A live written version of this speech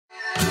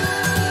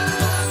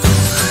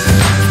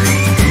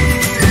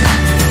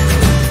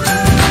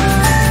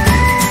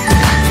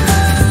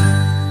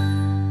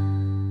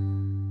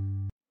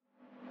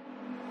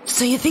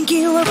So you think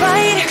you were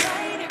right?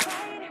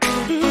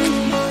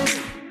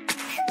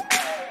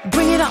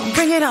 Bring it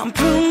on,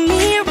 prove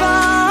me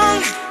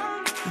wrong.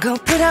 Go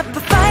put up a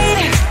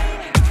fight.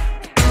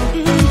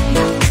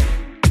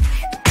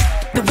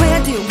 The way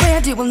I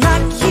do will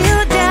knock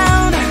you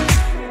down.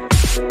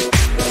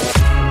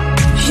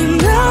 You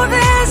know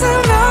there's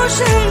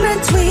emotion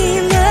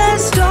between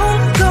us.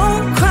 Don't go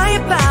cry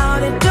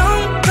about it.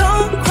 Don't go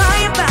cry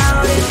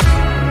about it.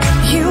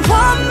 You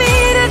want me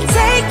to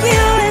take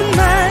you in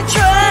my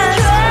trust.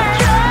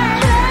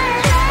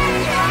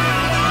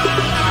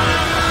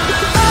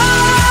 Oh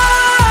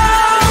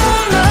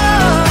no,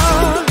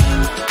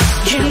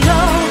 you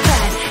know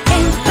that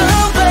ain't the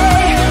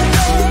way.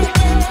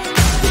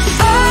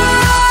 Oh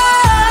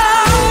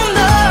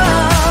no,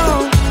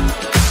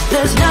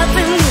 there's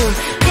nothing new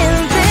in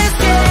this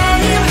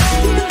game.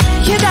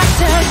 You got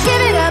to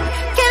give it up,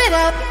 give it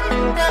up.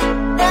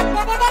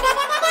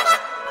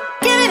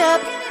 Give it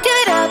up, give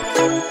it up.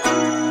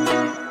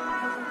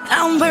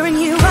 I'm wearing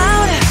you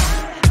out.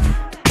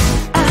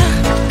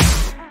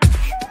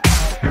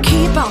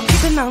 Keep on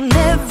keeping on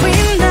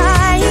every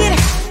night.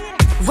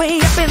 Way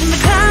up in the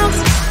clouds.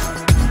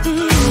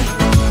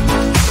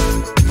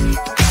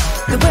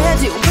 The way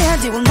I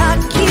do will knock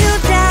you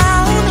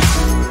down.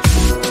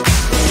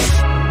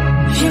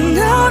 You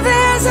know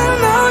there's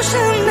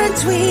emotion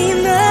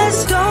between us.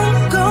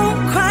 Don't go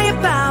cry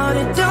about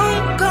it.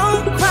 Don't go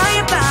cry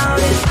about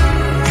it.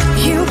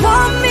 You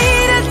want me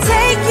to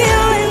take you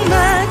in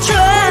my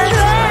trust.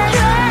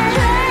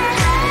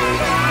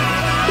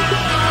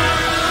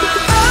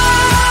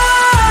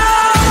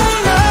 Oh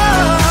no,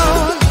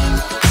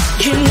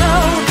 you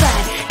know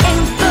that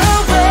ain't the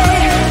way.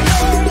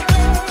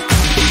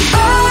 Oh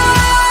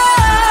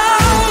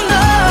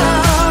no,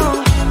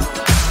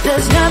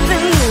 there's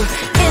nothing new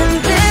in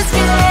this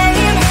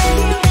game.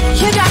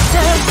 You got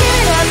to give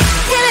it up,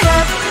 give it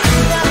up.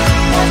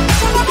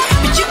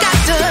 But you got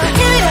to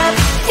give it up,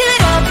 give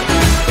it up.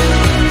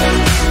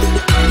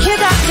 You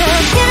got to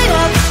give it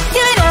up,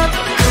 give it up.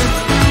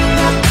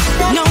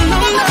 No, no,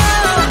 no,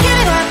 give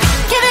it up,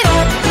 give it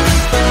up.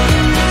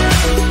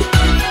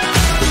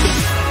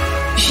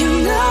 You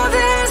know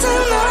there's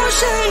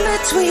emotion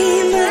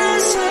between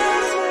us.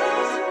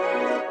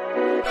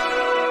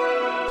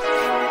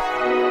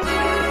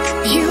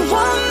 You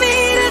want me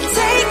to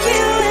take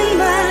you in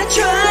my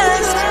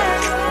trust.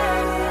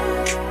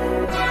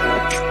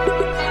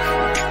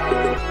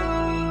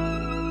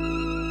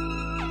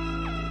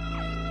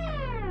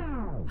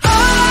 Oh,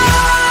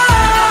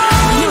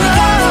 you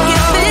gotta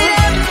give it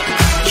up.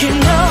 You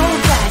know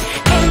that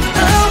ain't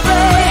the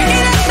way.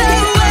 Ain't the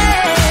way.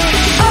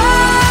 Oh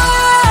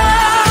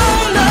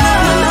no,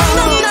 no,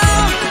 no, no.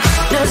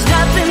 There's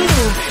nothing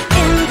new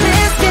in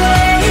this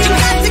game. You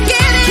got to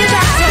get it. You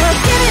got to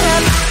give it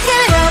up,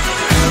 give it up.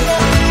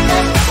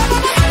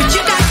 But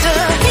you got to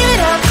give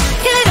it up,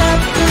 give it up.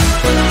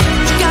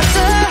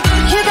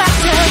 You got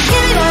to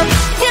give it up,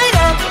 give it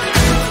up.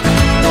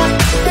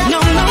 No,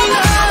 no, no,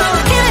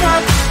 give it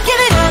up,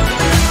 give it up.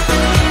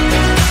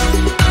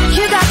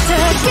 You got to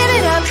give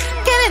it up,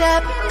 give it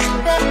up.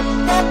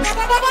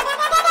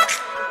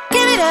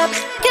 Give it up,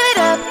 give it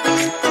up.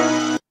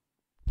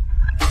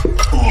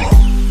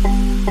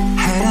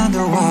 Head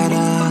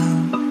underwater,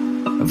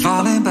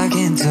 falling back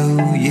into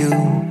you.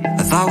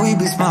 I thought we'd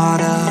be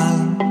smarter,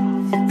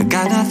 I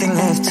got nothing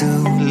left to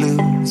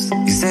lose.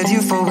 You said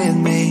you fall with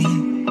me,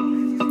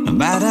 no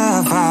matter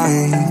how far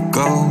it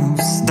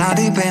goes. Down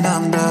deep and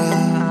under,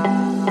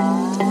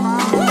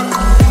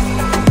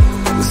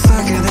 we're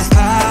stuck in this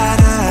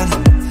pattern,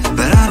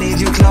 but I need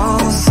you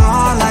close.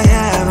 All I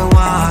ever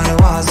wanted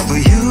was for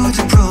you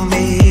to prove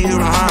me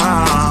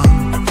wrong.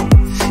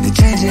 You're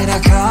changing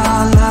our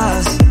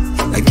colors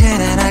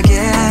again and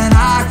again. I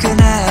could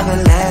never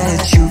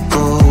let you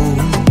go.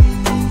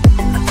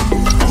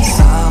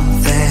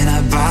 Something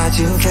about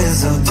you feels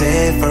so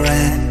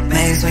different,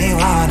 makes me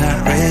wanna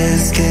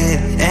risk it.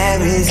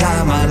 Every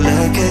time I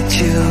look at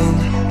you,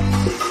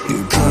 you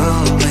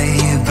pull me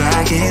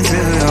back into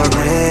your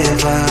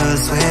river.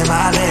 Swim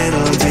a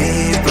little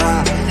deeper,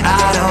 I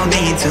don't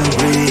need to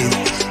breathe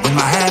with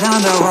my head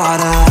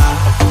underwater.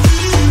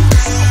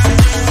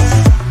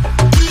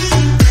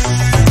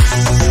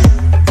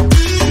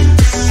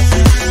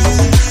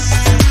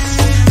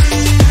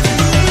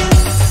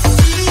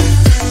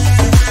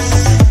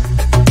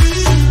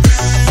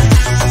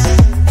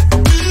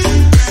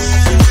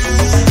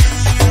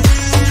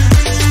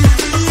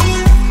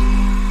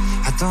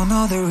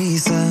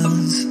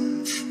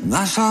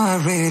 Not sure I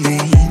really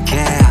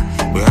care.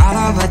 We're all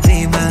of our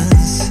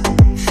demons,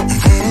 and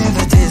they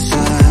never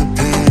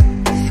disappear.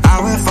 I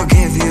will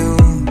forgive you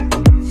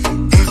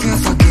if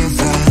you've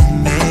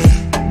forgiven me.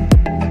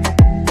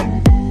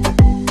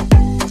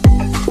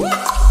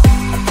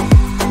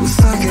 We're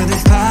stuck in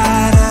this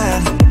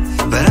pattern,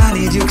 but I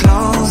need you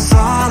close.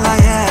 All I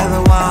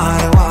ever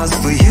wanted was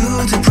for you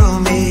to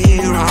prove me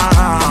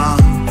wrong.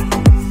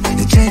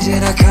 You're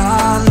changing our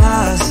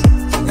colors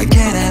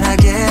again and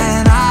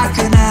again. I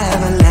could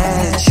never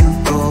let you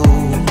go.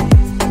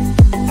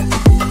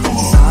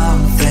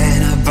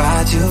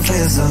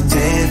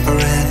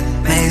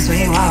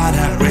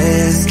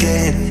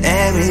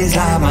 every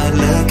time I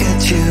look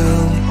at you.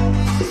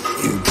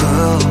 You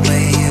pull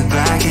me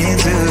back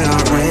into your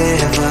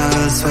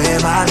river,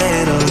 swim a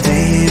little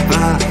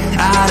deeper.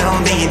 I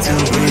don't need to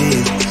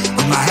breathe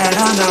with my head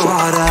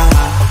underwater.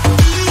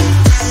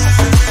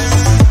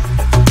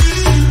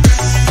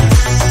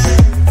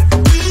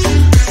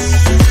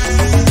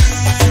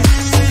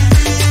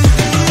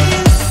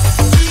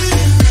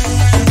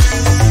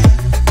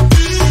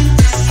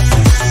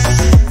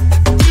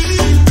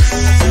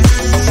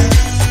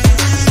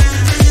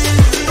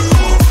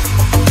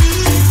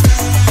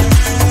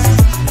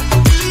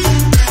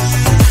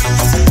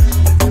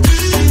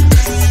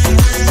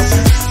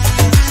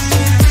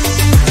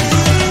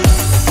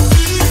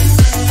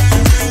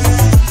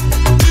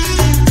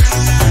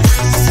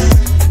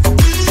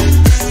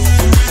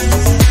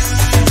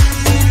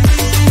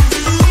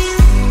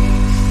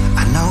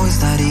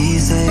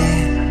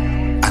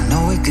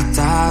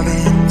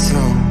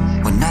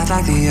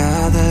 Like the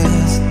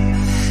others,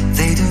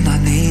 they do not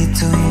need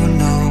to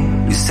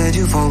know. You said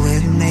you fall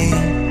with me,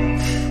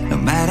 no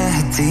matter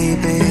how deep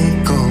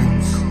it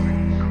goes.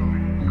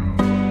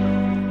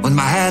 With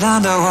my head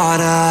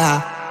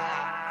underwater.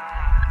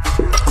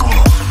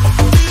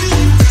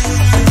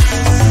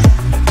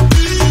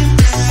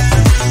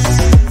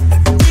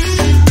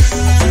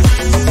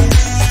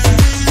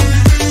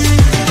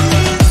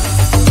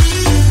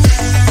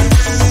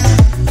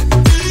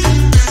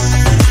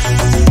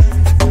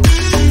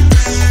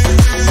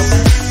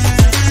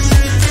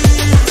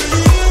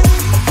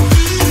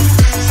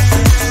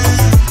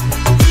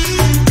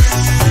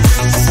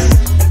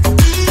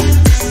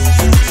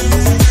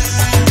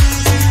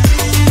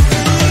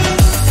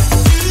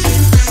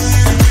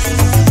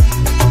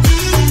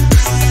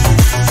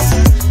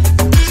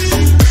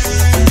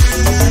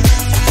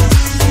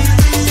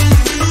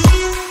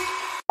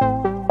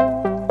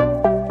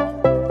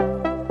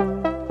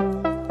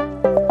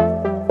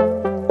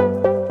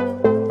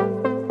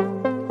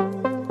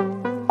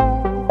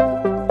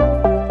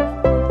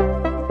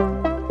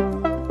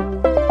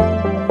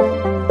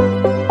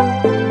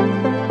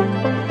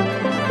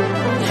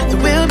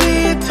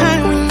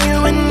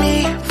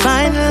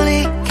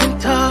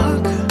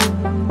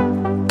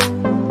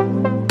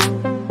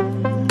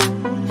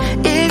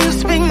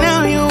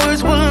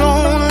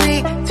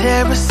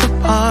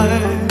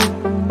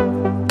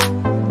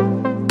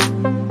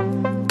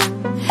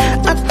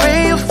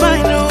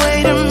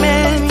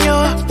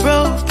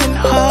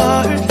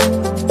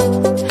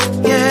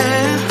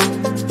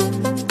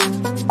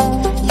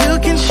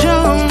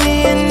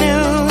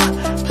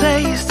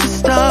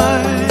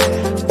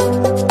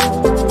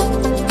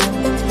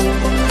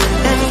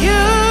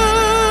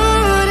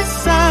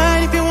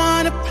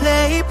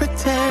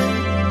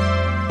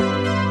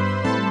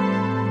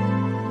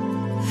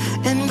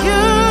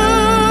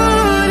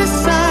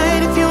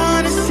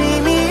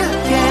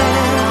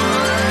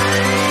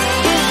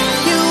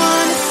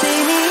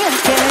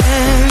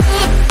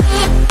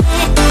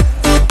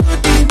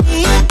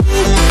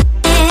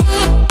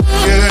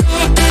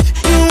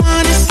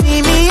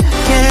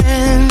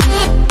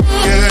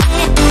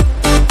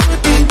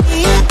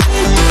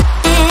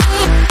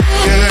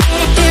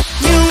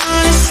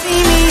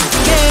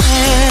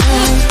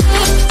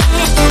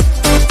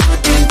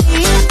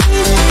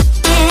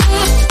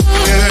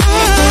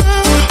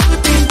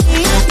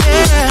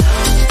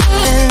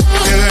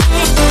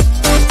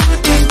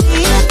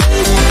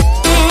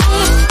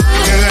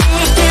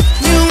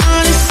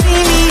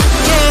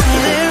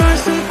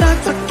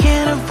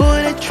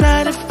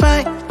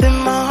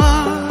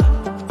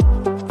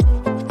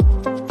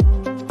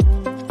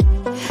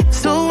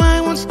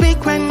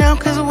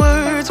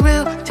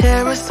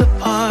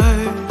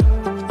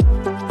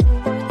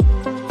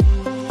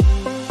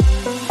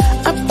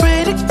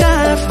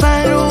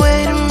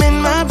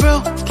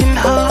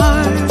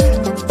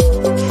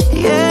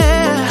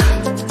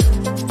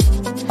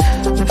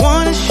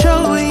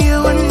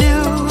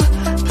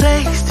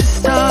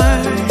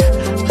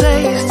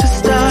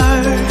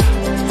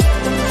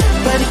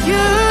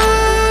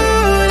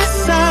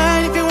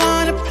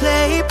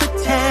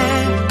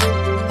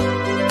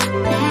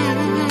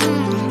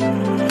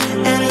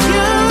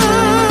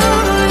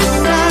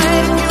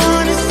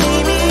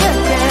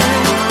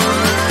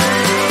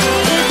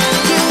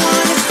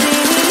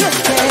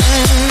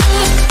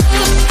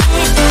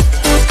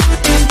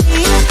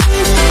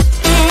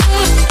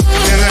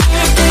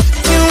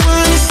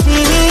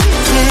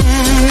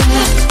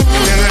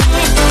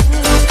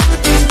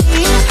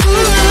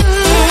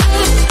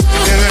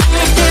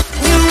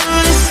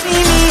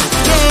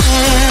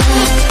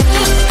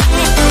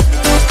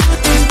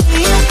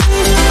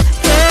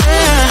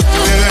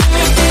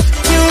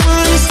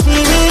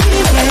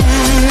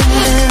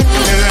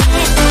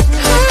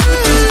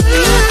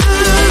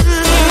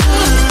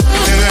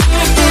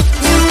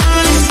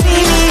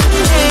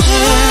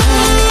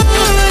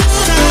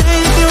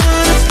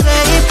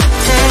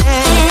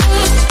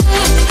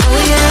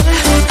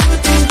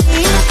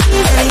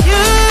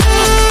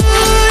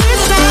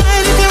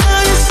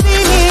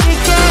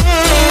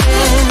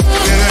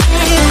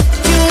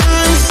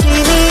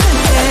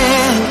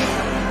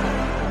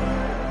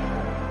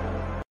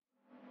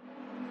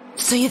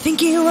 So you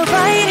think you were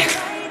right?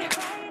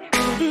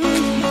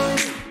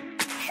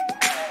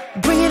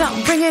 Bring it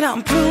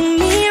on, prove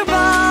me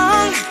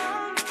wrong.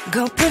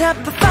 Go put up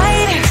a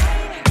fight.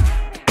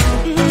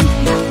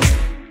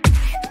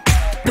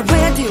 But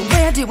where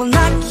do will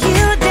knock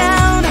you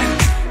down?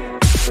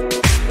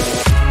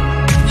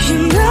 You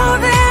know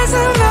there's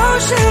an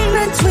ocean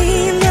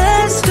between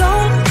us.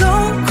 Don't go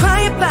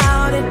cry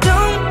about it.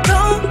 Don't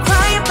go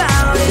cry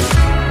about it.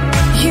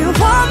 You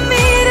want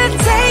me to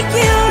take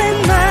you in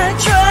my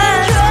trust.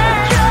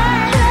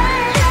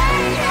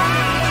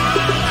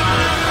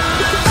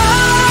 Oh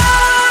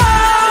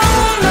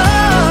no,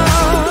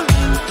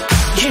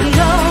 you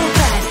know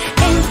that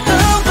ain't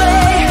the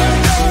way.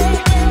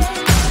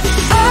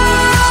 Oh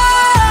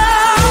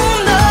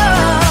no,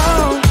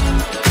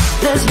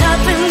 there's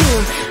nothing new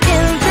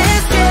in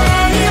this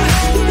game.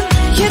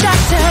 You got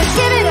to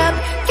give it up,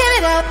 give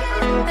it up.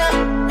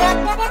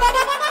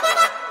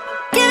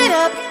 Give it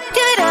up,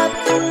 give it up.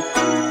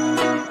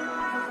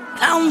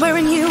 I'm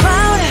wearing you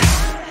out.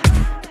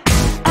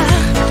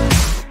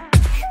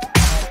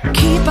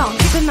 Keep on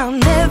keeping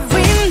on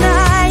every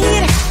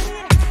night.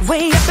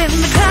 Way up in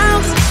the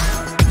clouds.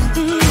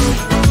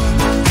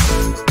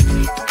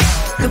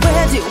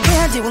 Where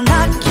do will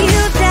knock you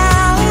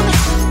down?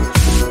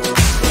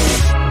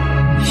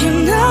 You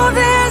know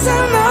there's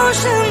an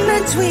ocean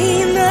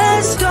between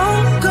us.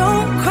 Don't go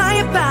cry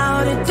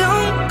about it.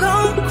 Don't go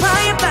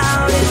cry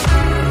about it.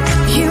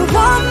 You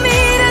want me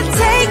to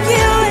take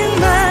you in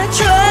my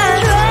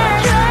trust.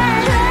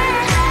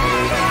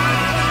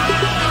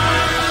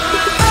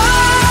 Oh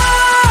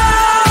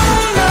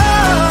no,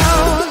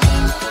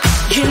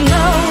 you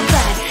know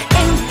that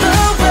ain't the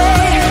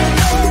way.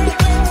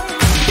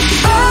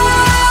 Oh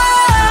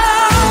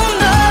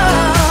no,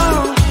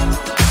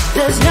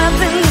 there's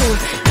nothing new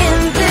in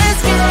this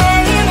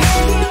game.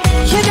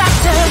 You got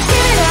to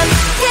give it up,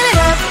 give it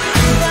up.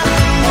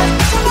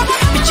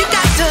 But you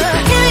got to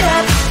give it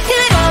up,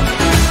 give it up.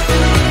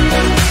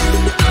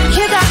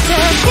 You got to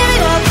give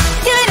it up,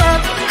 give it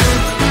up.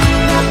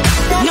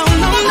 No,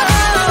 no, no,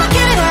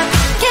 give it up,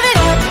 give it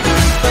up.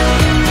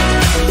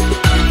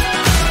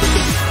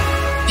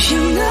 You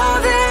know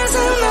there's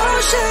an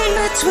ocean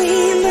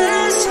between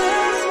us.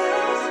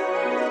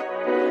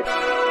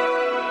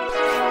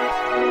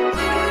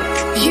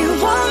 You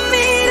want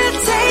me to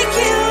take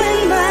you in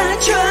my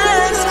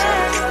trust.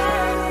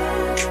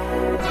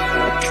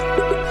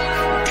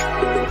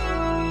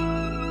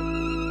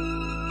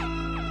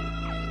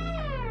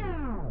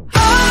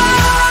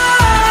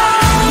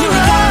 You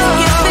gotta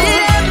give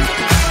it up.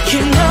 You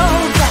know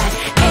that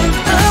ain't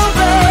the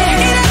way.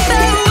 Ain't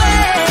the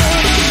way.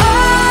 Oh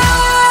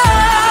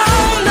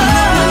no,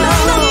 no,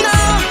 no, no.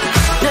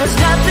 There's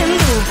nothing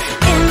new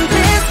in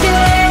this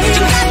game.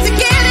 You got to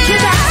get it. You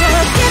got to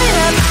give it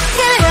up,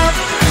 give it up.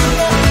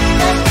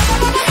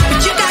 But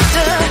you got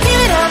to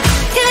give it up,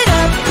 give it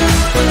up.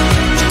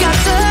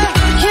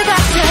 You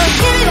got to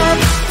give it up,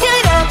 give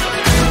it up.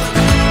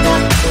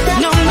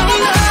 No, no, no,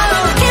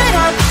 give it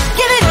up,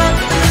 give it up.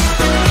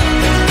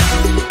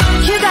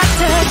 You got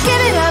to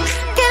give it up,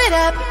 give it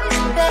up.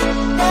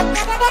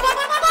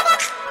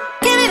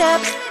 Give it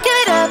up, give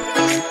it up.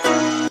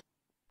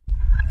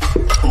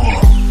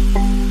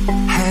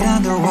 Head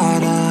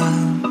underwater,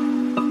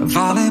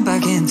 falling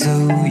back into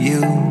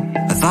you.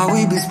 I thought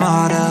we'd be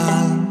smarter,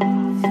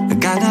 I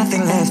got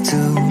nothing left to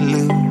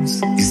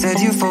lose. You said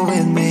you fall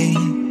with me,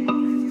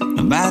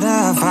 no matter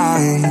how far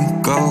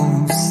it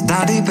goes.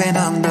 Down deep and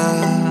under,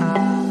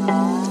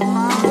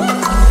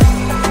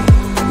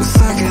 we're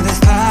stuck in this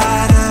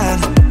pattern,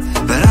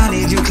 but I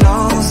need you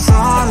close.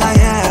 All I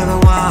ever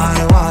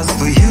wanted was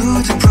for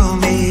you to prove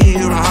me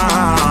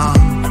wrong.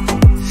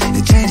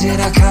 You're changing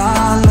our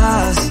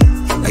colors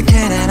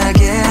again and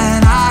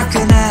again. I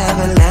could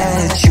never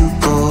let you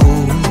go.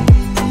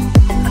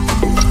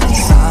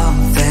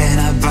 Something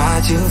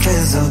about you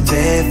feels so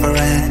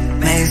different,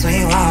 makes me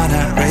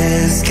wanna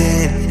risk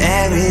it.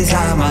 Every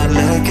time I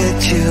look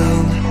at you,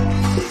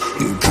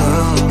 you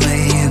pull me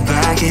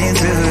back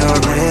into your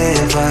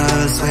river.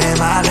 Swim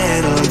my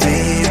little